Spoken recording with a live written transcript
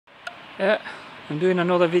Yeah, I'm doing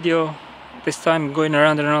another video, this time going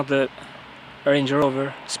around another Range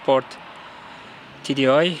Rover Sport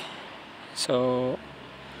TDI. So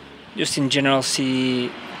just in general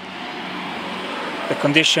see the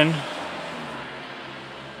condition.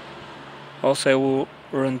 Also I will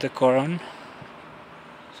run the car on.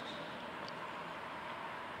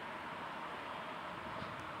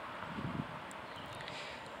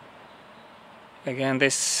 Again,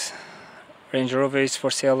 this Range Rover is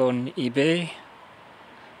for sale on eBay,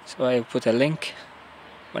 so I put a link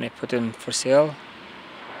when I put it for sale.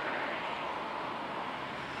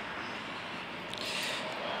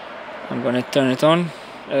 I'm gonna turn it on,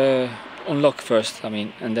 unlock first,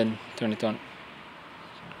 and then turn it on.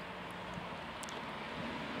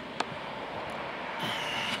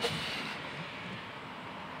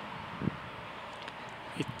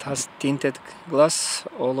 It has tinted glass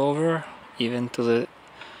all over, even to the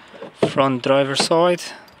front driver side.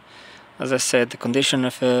 As I said, the condition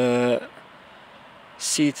of the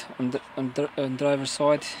seat on the driver's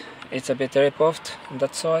side, it's a bit rip-offed on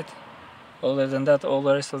that side. Other than that, all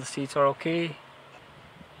the rest of the seats are okay.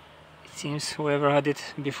 It seems whoever had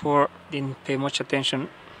it before didn't pay much attention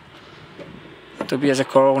to be as a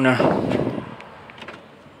car owner.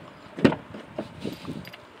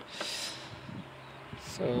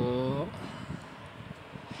 So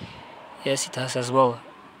yes, it has as well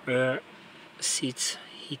rear seats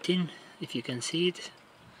heating, if you can see it.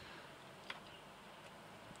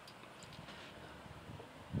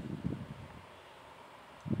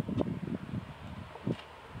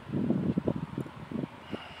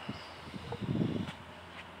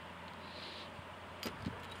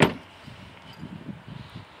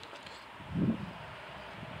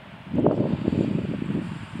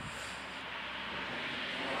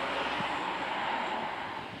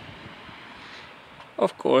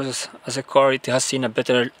 Of course, as a car it has seen a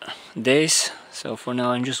better days, so for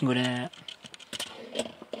now I'm just gonna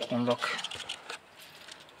unlock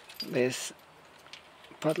this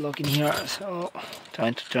padlock in here. So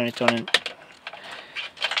trying to turn it on and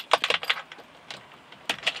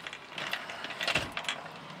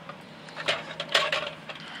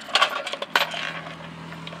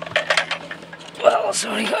well,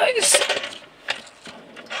 sorry guys.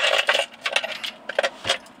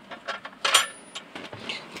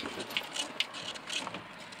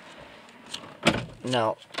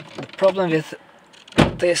 Now, the problem with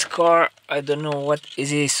this car, I don't know what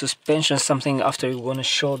is it, suspension something after you're gonna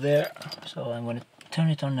show there. So I'm gonna turn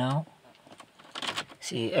it on now.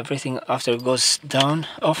 See, everything after it goes down,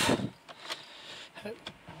 off.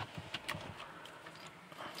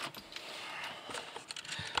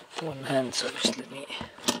 One hand, so just let me.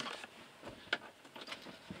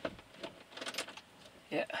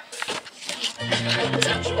 Yeah.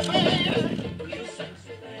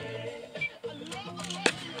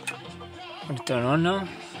 I'm gonna turn on now.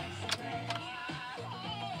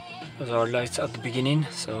 Those are lights at the beginning,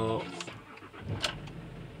 so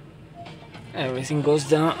everything goes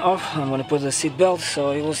down off. I'm gonna put the seat belt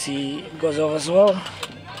so you will see it goes off as well.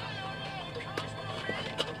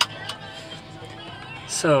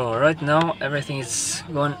 So right now everything is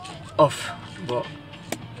going off, but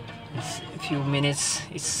in a few minutes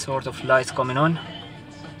it's sort of lights coming on.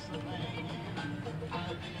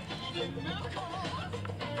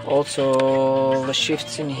 Also the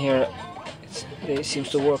shifts in here, they seem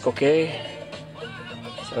to work okay,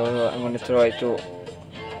 so I'm gonna try to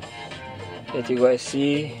let you guys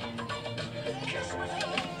see.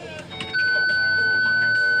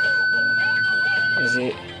 Is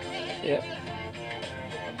it? Yeah.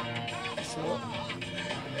 So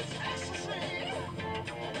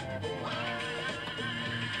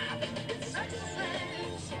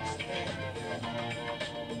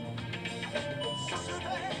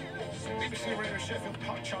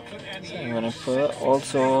I'm gonna put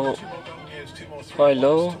also quite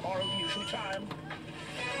low.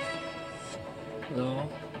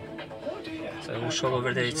 So I will show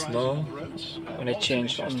over there it's low. When I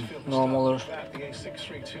change on normal.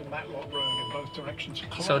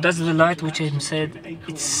 So that's the light which I said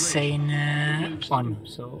it's saying on.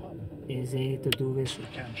 So is it to do with?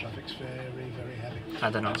 I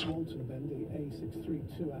don't know.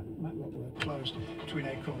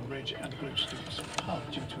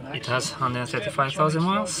 It has 135,000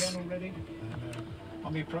 miles.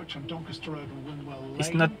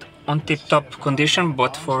 It's not on tip-top condition,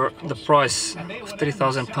 but for the price of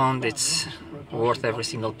 £3,000 it's worth every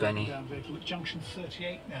single penny.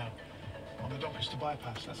 on the Doncaster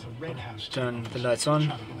bypass. That's the red house. Turn the lights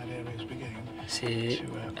on. See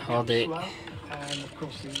how they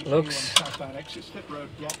looks. Southbound exit slip road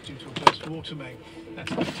blocked into a burst water main. That's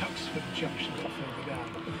the Tuxford junction a bit further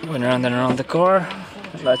down. Going around and around the car.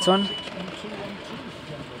 Lights on.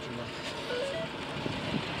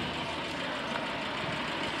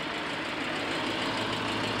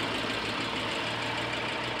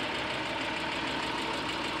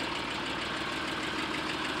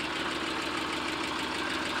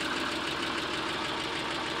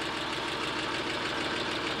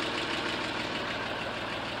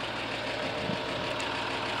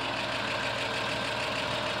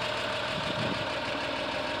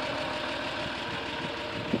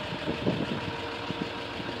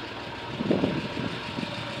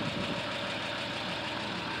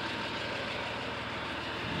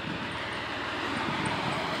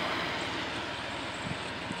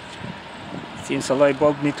 Seems a light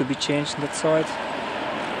bulb need to be changed on that side.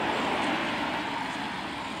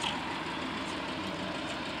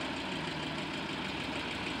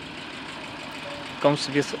 Comes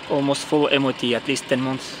with almost full MOT, at least 10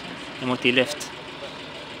 months MOT left.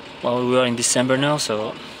 Well, we are in December now,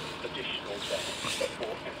 so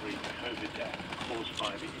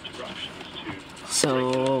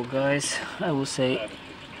guys, I will say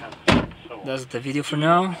that's the video for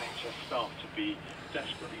now.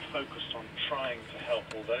 Desperately focused on trying to help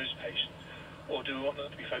all those patients, or do we want them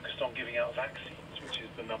to be focused on giving out vaccines, which is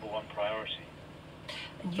the #1 priority?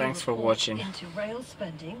 Thanks for watching. Into rail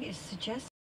spending is